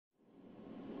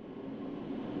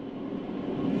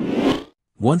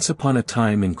Once upon a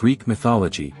time in Greek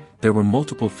mythology, there were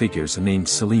multiple figures named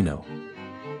Celaeno.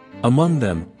 Among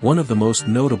them, one of the most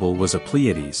notable was a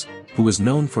Pleiades, who was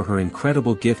known for her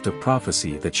incredible gift of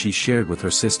prophecy that she shared with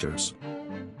her sisters.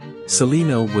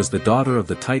 Celaeno was the daughter of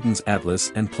the Titans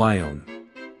Atlas and Pleione.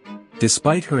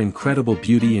 Despite her incredible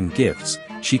beauty and gifts,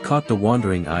 she caught the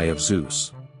wandering eye of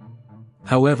Zeus.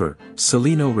 However,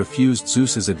 Celaeno refused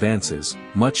Zeus's advances,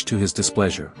 much to his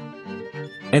displeasure.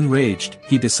 Enraged,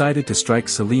 he decided to strike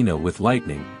Celaeno with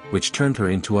lightning, which turned her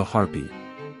into a harpy.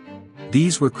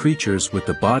 These were creatures with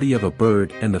the body of a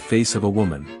bird and the face of a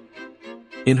woman.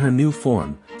 In her new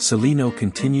form, Celaeno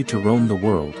continued to roam the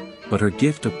world, but her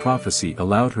gift of prophecy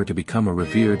allowed her to become a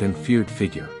revered and feared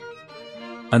figure.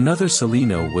 Another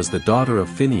Celaeno was the daughter of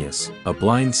Phineus, a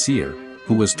blind seer,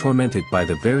 who was tormented by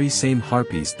the very same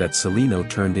harpies that Celaeno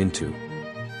turned into.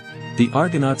 The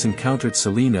Argonauts encountered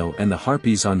Celaeno and the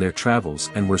harpies on their travels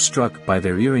and were struck by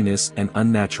their eeriness and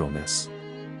unnaturalness.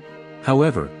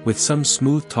 However, with some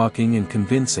smooth talking and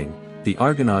convincing, the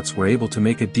Argonauts were able to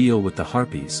make a deal with the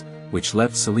harpies, which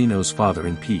left Celaeno's father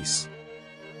in peace.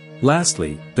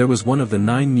 Lastly, there was one of the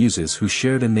 9 muses who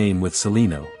shared a name with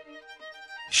Celaeno.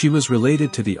 She was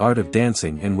related to the art of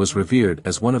dancing and was revered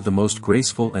as one of the most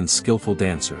graceful and skillful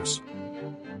dancers.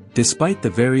 Despite the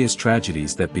various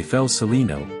tragedies that befell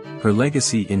Celaeno, her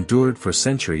legacy endured for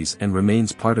centuries and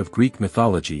remains part of Greek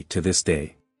mythology to this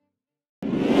day.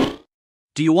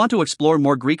 Do you want to explore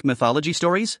more Greek mythology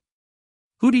stories?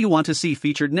 Who do you want to see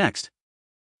featured next?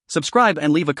 Subscribe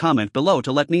and leave a comment below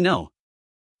to let me know.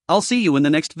 I'll see you in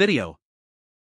the next video.